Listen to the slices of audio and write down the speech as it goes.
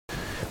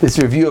This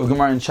review of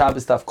Gemara and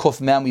Shabbos Daf Kuf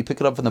Mem, we pick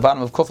it up from the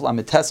bottom of Kuf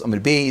Lamed Tes Amud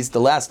Beis. The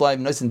last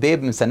line, Nois and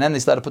Beib and Sanen, they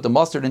started to put the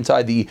mustard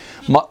inside the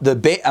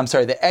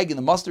egg in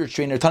the mustard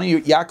strainer.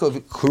 Tani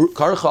Yaakov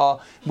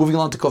Karcha. Moving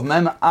along to Kuf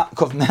Mem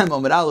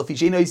Amud Aleph.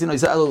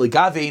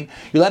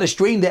 You're allowed to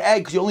strain the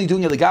egg because you're only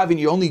doing it legavin.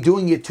 You're only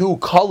doing it to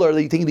color.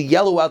 You're taking the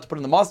yellow out to put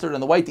in the mustard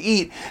and the white to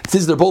eat.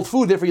 Since they're both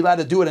food, therefore you're allowed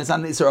to do it. And it's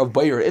not an Isser of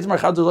Bayer.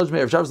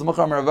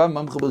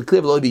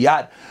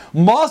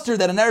 Mustard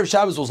that an Erev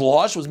Shabbos was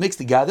lost was mixed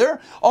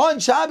together on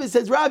Shabbos.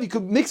 Says Rav, you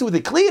could mix it with a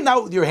kli and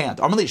not with your hand.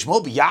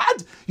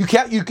 You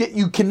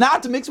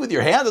cannot mix with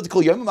your hand. That's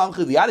called Yom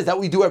Yad. Is that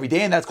what we do every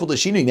day? And that's called a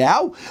shinu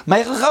now.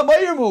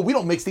 We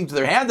don't mix things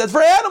with our hand. That's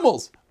for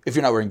animals. If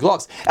you're not wearing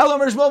gloves. Says Shmuel,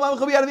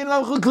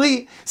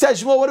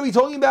 what are we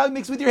talking about?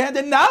 Mix with your hand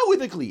and now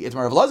with a kli. It's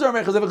Rav Lazar.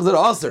 Rav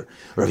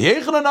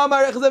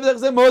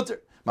Yechanan.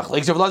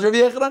 Machlekes Rav Lazar Rav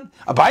Yechanan.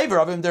 Abai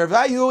v'Ravim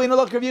dervayu in a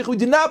loch Rav Yechanan. We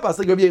did not pass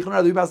like Rav Yechanan.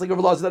 Rather we pass like Rav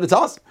Lazar that it's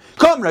us.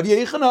 Come Rav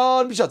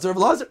Yechanan. B'shatz Rav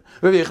Lazar.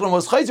 Rav Yechanan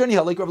was chayzer and he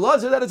held like Rav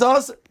Lazar that it's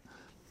us.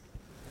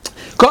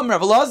 Come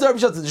Rav Lazar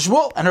b'shatz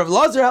Shmuel and Rav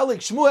Lazar held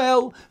like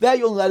Shmuel that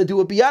you only allowed to do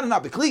it biyad and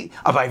not b'kli.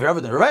 Abai v'Ravim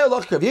dervayu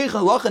loch Rav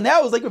Yechanan. Loch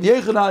now is like Rav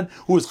Yechanan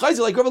who was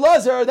chayzer like Rav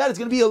Lazar. That is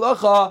going to be a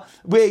locha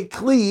with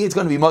kli. It's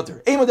going to be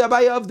mutter. Ema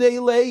d'Abaya of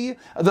Deilei.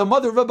 The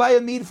mother of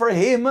Abaya made for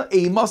him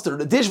a mustard,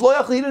 a dish. V'lo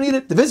yachli, he didn't eat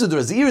it. The visitor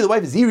Ziri, the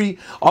wife of Ziri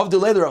of the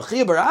leather of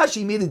Chia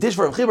Barashi made a dish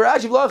for Chia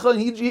Barashi v'lo and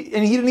he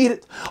didn't eat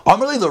it.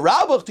 Amarli the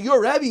Rabbach to your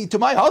Rebbe, to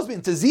my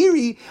husband, to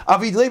Ziri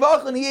avid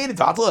leibach and he ate it.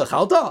 Vatla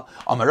chalta.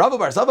 Amar Rabba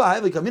Bar Saba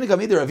have kamina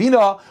kamida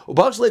Ravina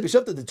ubachlei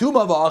b'shafta the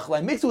tuma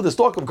v'achlei mixed with a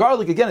stalk of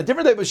garlic, again a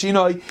different type of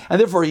shinoi, and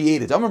therefore he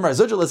ate it. Amar Mar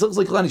Zujal looks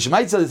like Kalani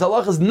Shemaitza. This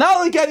halach is not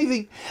like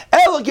anything.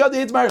 Elok yad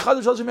hitmar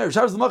chadash shal shemer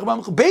Shabbos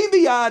l'macham bein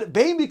biyad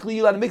bein bikli.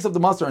 You allowed to mix up the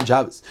mustard on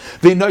Shabbos.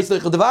 Vein nois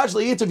lechadavaj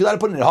leyitzur. You allowed to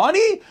put in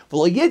honey.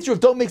 V'lo yitzur.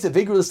 Don't mix it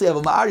vigorously. Have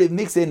a ma'ariv.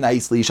 Mix it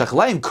nicely.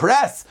 Shachlayim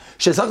kress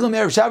shesachlim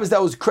erev Shabbos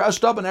that was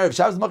crushed up on erev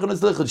Shabbos. Machan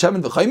tzlechet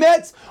shemen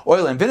v'chaymetz.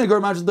 Oil and vinegar.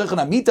 Machan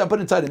tzlechet amita.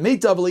 Put inside a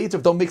mita. V'lo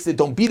yitzur. Don't mix it.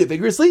 Don't beat it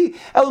vigorously.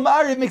 El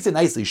ma'ariv. Mix it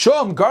nicely.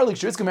 Shom garlic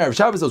shriskim erev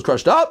Shabbos that was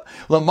crushed up.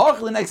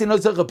 L'machal the next thing nois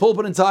tzlechet pull.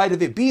 Put inside.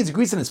 If it beans,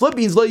 grease and split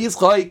beans. Lo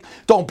yischayik.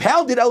 Don't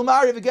pound it. El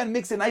ma'ariv again.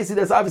 Mix it nicely.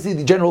 That's obviously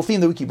the general theme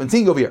that we keep on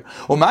seeing over here.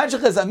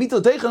 U'ma'achach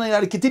amita teichen.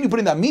 And continue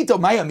putting the amita.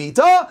 My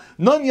amita.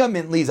 Nunya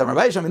mint leaves.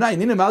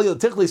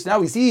 Now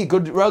we see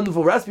good,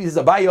 wonderful recipes.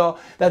 Abaya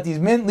that these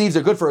mint leaves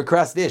are good for a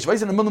crass dish. Make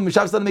the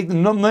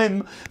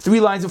numlim 3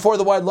 lines before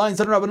the wide lines.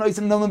 A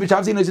numlim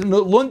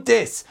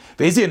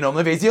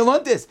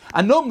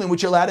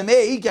which you're allowed to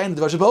make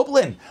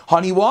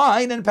honey,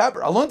 wine, and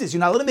pepper. A luntis you're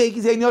not allowed to make.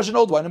 He's saying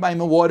old wine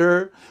and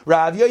water.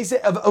 Rav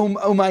Yosef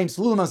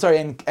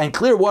and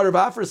clear water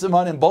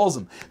vafrasimon and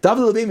balsam.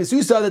 David Lebeim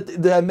Mesusa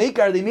that the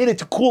maker they made it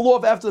to cool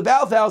off after the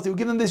bathhouse. They would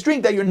give them this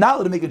drink that you're not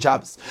allowed to make in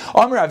Shabbos.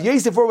 Amar Rav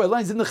Yosef 4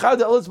 lines in the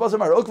Chada Elos Basar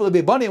Mar Okva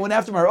LeBeibani went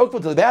after Mar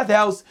Okva to the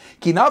bathhouse.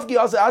 Kinafki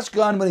Asa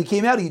Ashkan when he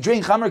came out he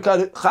drank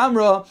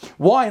Chamra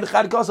wine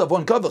Chad Kasav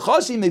 1 cup of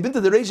Chashim. They've been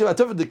to the Reish of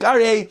Atuf the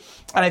Kare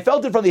and I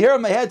felt it from the hair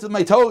of my head to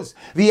my toes.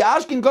 The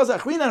Ashkin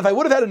Kasachrina and if I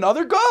would have had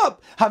another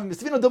cup, maybe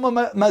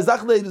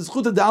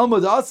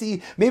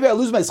I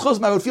lose my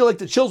schus. I would feel like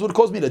the chills would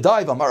cause me to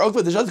die. Mar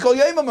Okva the Shaz Kol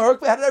Yom Mar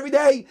Okva had it every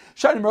day.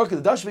 Shining Mar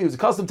Okva the Dashmi he was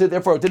accustomed to it,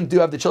 therefore it didn't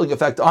have the chilling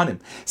effect on him.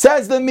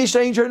 Says the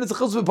Mishnah it's a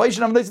chilus of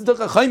Paishin. I'm nice to talk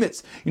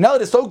chaymitz. You're not allowed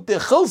to soak the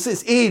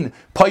chilsis in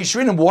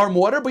paishrin and warm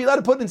water, but you're allowed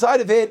to put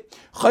inside of it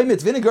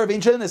chaymitz vinegar,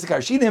 v'inchen and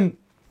karshinim.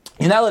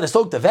 You're not allowed to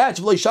soak the veg,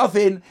 and you're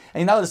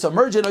not allowed to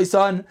submerge it, and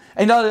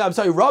you're not allowed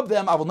to, rub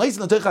them. You're allowed to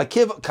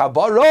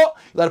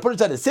put it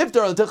inside a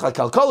sifter, or a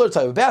type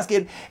of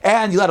basket,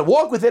 and you're allowed to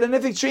walk with it, and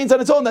if it strains on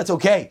its own, that's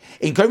okay.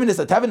 In Kerminis,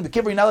 you're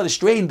not allowed to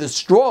strain the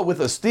straw with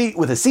a sieve, you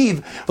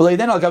can't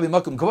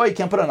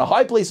put it on a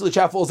high place so the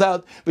chaff falls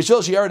out,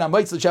 so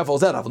the chaff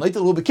falls out.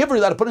 You're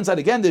allowed to put inside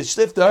again the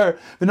sifter,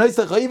 and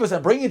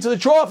bring it to the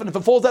trough, and if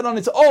it falls out on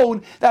its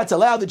own, that's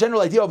allowed. The general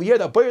idea over here,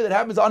 that boyer that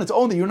happens on its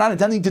own that you're not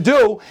intending to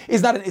do,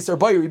 is not an Isser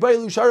Bayer.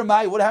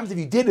 What happens if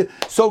you did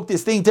soak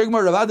this thing?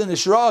 Tegmar Ravad in the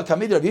Shra,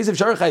 Kamid Rav Yosef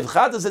Shara Chayv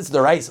Chatas, it's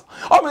the rice.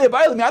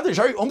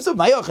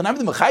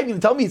 You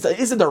tell me,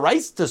 is it the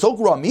rice to soak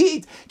raw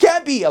meat?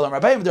 Can't be. And of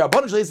them the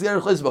chol.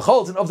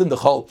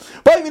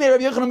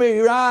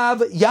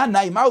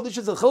 This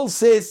is a chol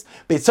sis.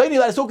 Betzayni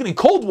let us soak it in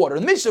cold water.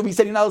 In the Mishnah we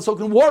said you're not allowed to soak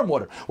it in warm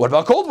water. What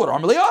about cold water?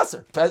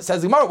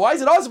 Says Gemara, why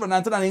is it also for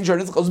not in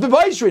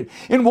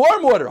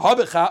warm water?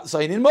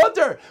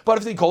 But if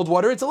it's in cold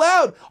water, it's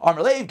allowed.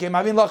 If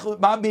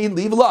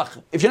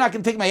you're not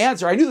going to take my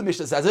answer, I knew the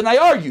Mishnah says it and I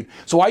argued.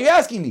 So why are you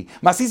asking me?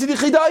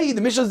 The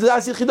Mishnah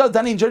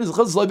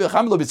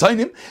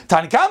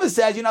Tanakama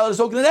says you're not allowed to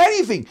soak it in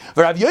anything.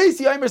 Rav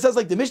Yosi Aimer says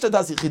like the Mishnah and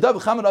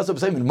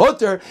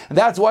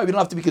that's why we don't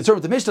have to be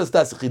concerned with the Mishnah.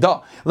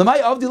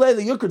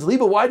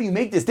 Why do you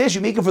make this dish?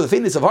 You make it for the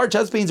faintness of heart,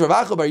 chest pains. You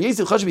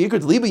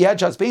had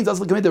chest pains.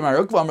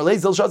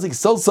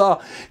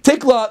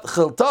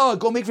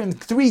 Go make from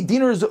 3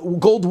 dinars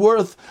gold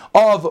worth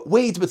of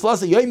weight.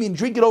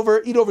 Drink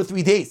eat over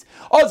 3 days.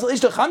 Also,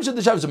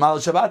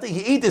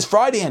 he ate this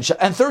Friday and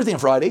Thursday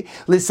and Friday.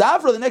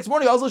 L'safra the next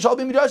morning. Also,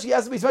 shalbim midrash. He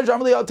has to be special.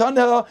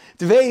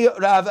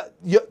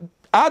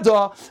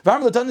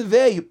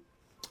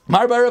 You're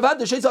allowed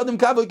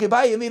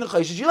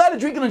to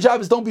drink it on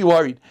Shabbos, don't be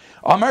worried.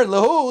 I didn't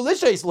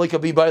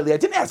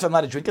ask if I'm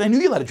allowed to drink it, I knew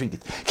you're allowed to drink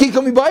it.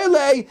 I'm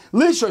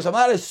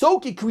allowed to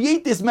soak it,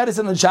 create this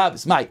medicine on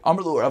Shabbos. I had a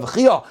story of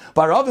he didn't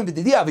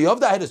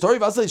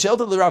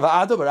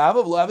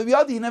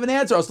have an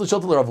answer. He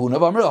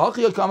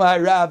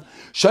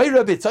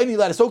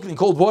allowed to soak it in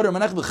cold water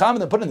and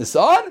then put it in the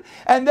sun,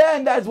 and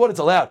then that's what it's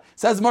allowed.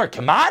 Says Mark,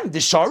 come on, the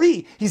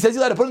Shari. He says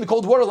you allowed to put it in the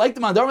cold water like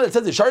the Mandarma that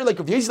says the Shari like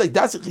Rav Yossi, like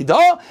that's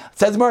Chidah.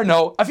 Says Mar,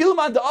 no. I feel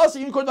man the also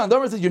unicorn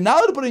Mandarma says you're not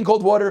allowed to put it in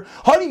cold water.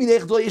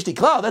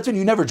 That's when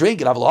you never drink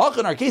it.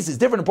 In our case, it's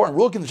different important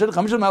rule.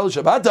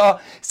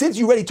 Since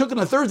you already took it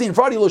on Thursday and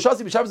Friday,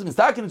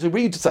 to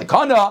bring you to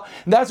Sakana,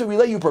 and that's when we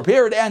let you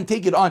prepare it and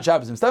take it on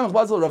Shabbos. He was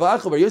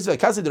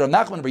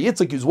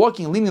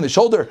walking and leaning on the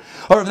shoulder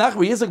of Rav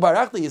Nachman Yitzchak Bar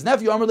Achli, his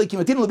nephew. When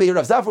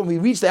we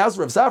reached the house of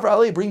Rav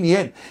Safra, bring me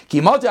in.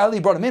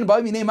 Brought him in.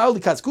 By me name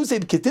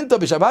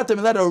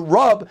and let her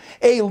rub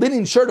a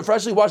linen shirt, a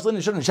freshly washed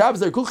linen shirt on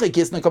Shabbos. Are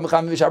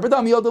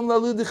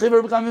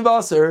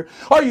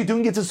you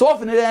doing it to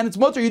soften it and it's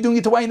mutter? Are you doing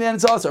it to whiten it and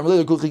it's awesome?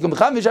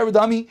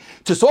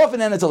 To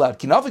soften and it's allowed.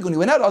 Kinafik, when he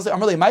went out, I said,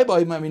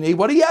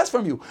 what did he ask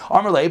from you?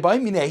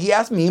 He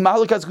asked me, I'm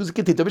allowed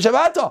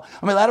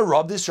to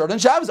rub this shirt on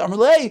Shabbos.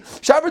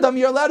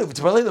 You're allowed to.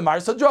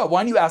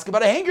 Why don't you ask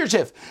about a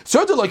handkerchief?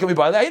 I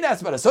didn't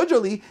ask about a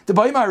sodroli. The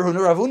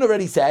Ravuna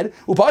already said,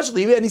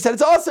 and he said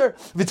it's aser.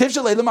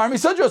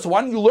 So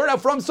why don't you learn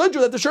out from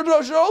Sudra that the shirt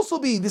should also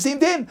be the same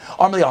thing?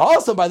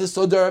 Also by the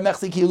Sudra,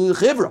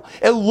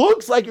 it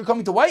looks like you're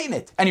coming to whiten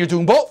it, and you're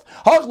doing both.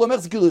 And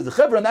that's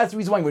the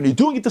reason why when you're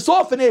doing it to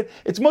soften it,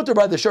 it's mutter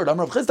by the shirt. I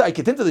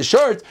get into the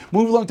shirt,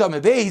 move along to my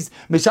base,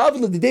 you're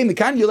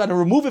allowed to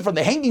remove it from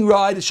the hanging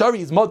rod. The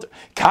shari is mutter.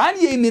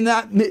 Kanye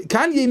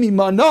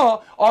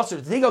mimana, also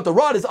to take out the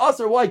rod is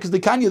also why? Because the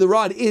kanye of the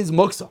rod is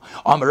muksa.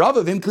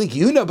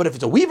 But if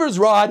it's a weaver's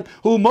rod,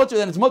 who mutter,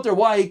 then it's mutter.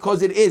 Why?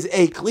 Because it is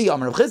a kli. A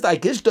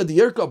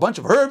bunch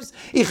of herbs.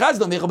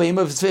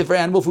 For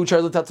animal food,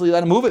 you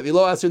let him move it.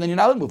 Below aser, then you're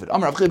not allowed to move it.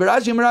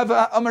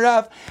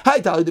 Hi,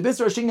 Tali, the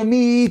bisra, string of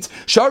meat,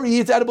 shari,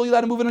 it's edible. You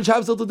let him move it on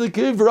Shabbos to the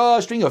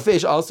kivra, string of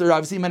fish. Also,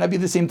 obviously, it might not be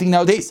the same thing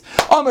nowadays.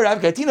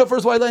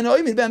 First white line,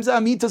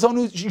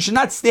 you should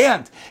not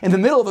stand in the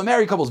middle of a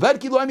married couple's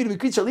bed.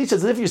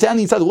 As if you're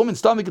standing inside the woman's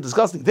stomach, a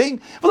disgusting thing.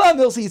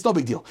 They'll see it's no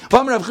big deal.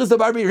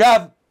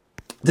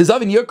 The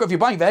Zavin Yerka, if you're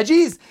buying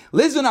veggies,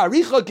 Lizvin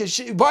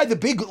Aricha, buy the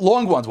big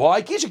long ones.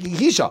 Why?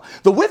 Kisha.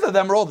 The width of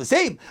them are all the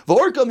same.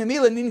 V'orka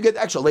Mimila, and you get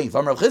extra length.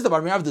 You're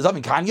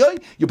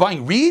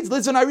buying reeds,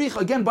 Lizvin Aricha,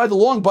 again, buy the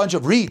long bunch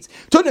of reeds.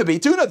 Tuna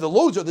Beituna, the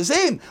loads are the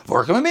same.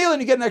 V'orka Mimila,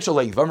 and you get an extra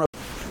length.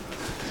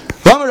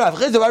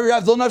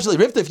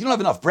 If you don't have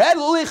enough bread,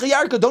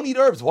 don't eat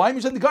herbs. Why?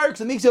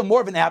 Because it makes you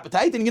more of an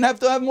appetite, and you're going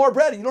to have more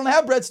bread. And you don't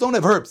have bread, so don't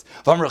have herbs.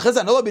 I didn't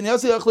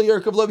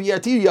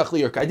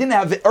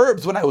have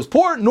herbs when I was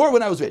poor, nor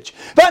when I was rich.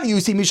 You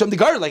see me the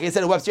garden, like I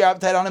said, it whets your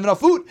appetite. I don't have enough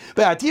food.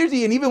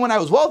 And even when I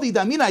was wealthy,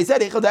 I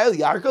said,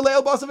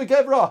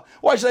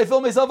 why should I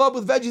fill myself up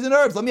with veggies and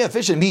herbs? Let me have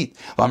fish and meat.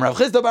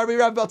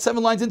 About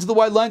 7 lines into the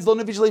wide lines,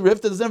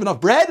 doesn't have enough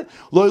bread.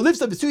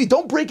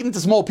 Don't break it into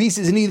small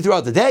pieces and eat it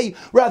throughout the day.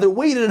 Rather,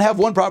 wait and have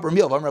one proper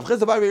meal. If you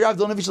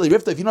don't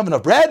have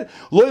enough bread,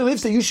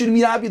 you should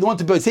not be the one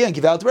to say and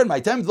give out the bread.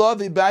 My time, you're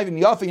not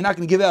going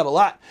to give out a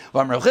lot.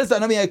 In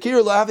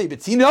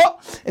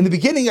the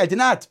beginning,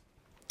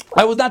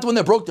 I was not the one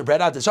that broke the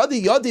bread out.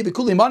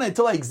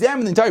 Until I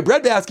examined the entire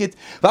bread basket.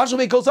 Once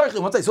I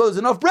saw there's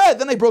enough bread,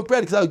 then I broke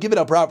bread because I would give it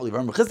out properly.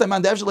 If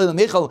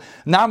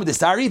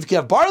you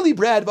have barley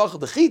bread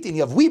and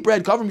you have wheat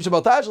bread, cover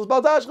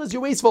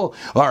you're wasteful.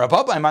 You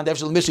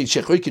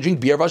drink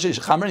beer, and you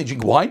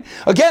drink wine.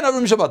 Again,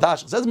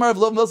 says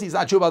it's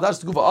not true about you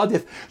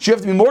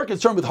have to be more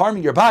concerned with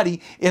harming your body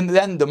and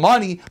then the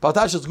money. You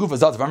don't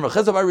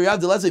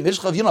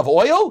have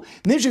oil.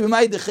 You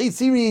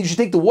should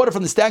take the water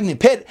from the stagnant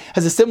pit.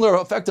 Has a similar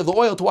effect of the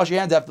oil to wash your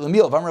hands after the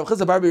meal.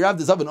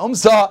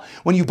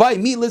 When you buy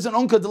meat, listen,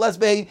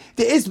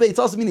 it's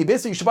also meaning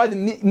you should buy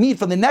the meat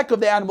from the neck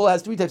of the animal. It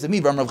has 3 types of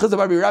meat. If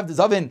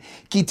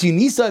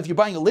you're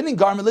buying a linen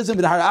garment, listen,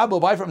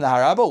 buy from the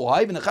harabo.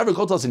 Why?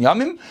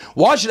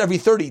 Wash it every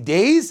 30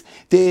 days.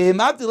 Then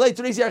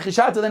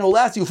it will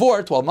last you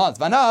for 12 months.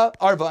 And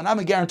I'm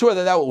a guarantor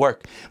that will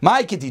work.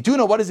 My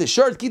kitituna, what is this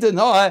shirt?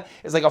 Kitana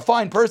is like a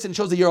fine person,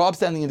 shows that you're an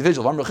upstanding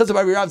individual.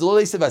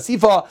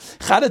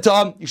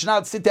 You should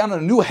not sit down on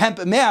a new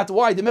hemp mat.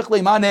 Why? It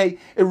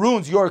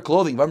ruins your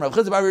clothing.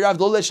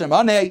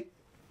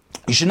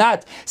 You should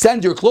not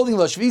send your clothing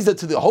lashviza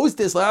to the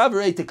hostess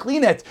to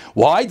clean it.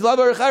 Why?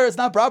 It's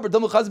not proper.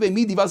 You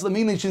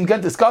shouldn't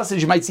get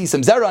disgusted. You might see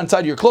some zera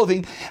inside your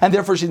clothing, and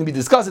therefore shouldn't be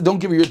disgusted. Don't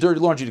give her your dirty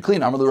laundry to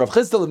clean. Now Rav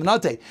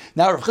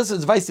Chisda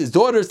advised his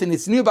daughters to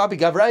nitzniu babi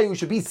gavrei, who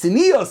should be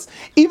sinios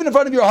even in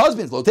front of your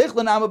husbands. Lo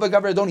techlan ama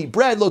b'gavrei, don't eat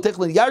bread. Lo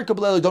techlan yarka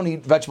b'leilo, don't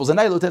eat vegetables at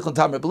night. Lo techlan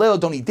tamar b'leilo,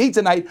 don't eat dates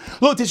at night.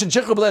 Lo tishan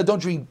shechar b'leilo,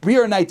 don't drink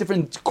beer at night.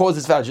 Different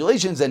causes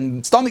flagellations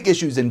and stomach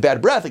issues and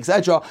bad breath,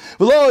 etc.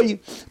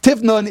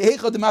 Tifnon.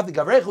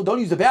 Don't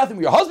use the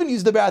bathroom. Your husband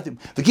uses the bathroom.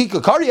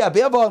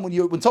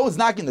 When someone's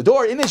knocking the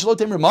door,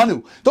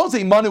 don't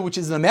say manu, which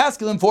is in the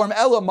masculine form,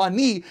 ella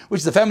mani, which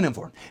is the feminine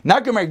form.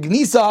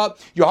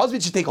 Your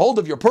husband should take hold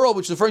of your pearl,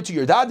 which is referring to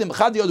your dadim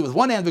with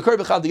one hand,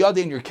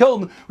 and your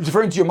kiln, which is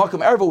referring to your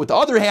makam erva with the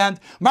other hand.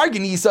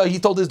 Marganisa, he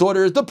told his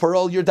daughters, the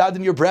pearl, your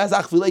dadim, your brass,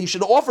 you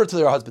should offer it to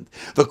their husband.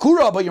 The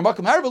kura, but your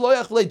makam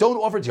erva, don't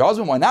offer it to your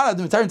husband. Why not?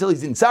 Until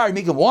he's in sorry,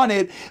 make him want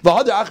it,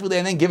 and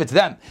then give it to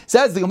them.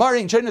 Says the Gemara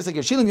in Chernas like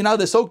you're now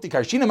the soak the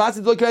karshina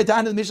masid look right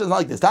down the mission is not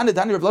like this. Tani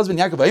Rav Elazar ben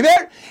Yaakov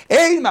Aimer,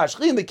 ein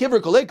mashchim bekiver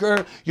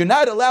koleker. You're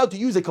not allowed to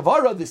use a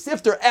kavara, the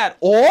sifter, at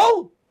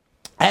all.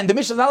 And the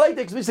Mishnah is not like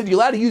that, because we said you're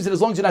allowed to use it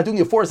as long as you're not doing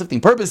it for sifting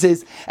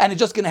purposes, and it's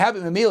just going to happen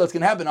in the meal. It's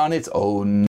going to happen on its own.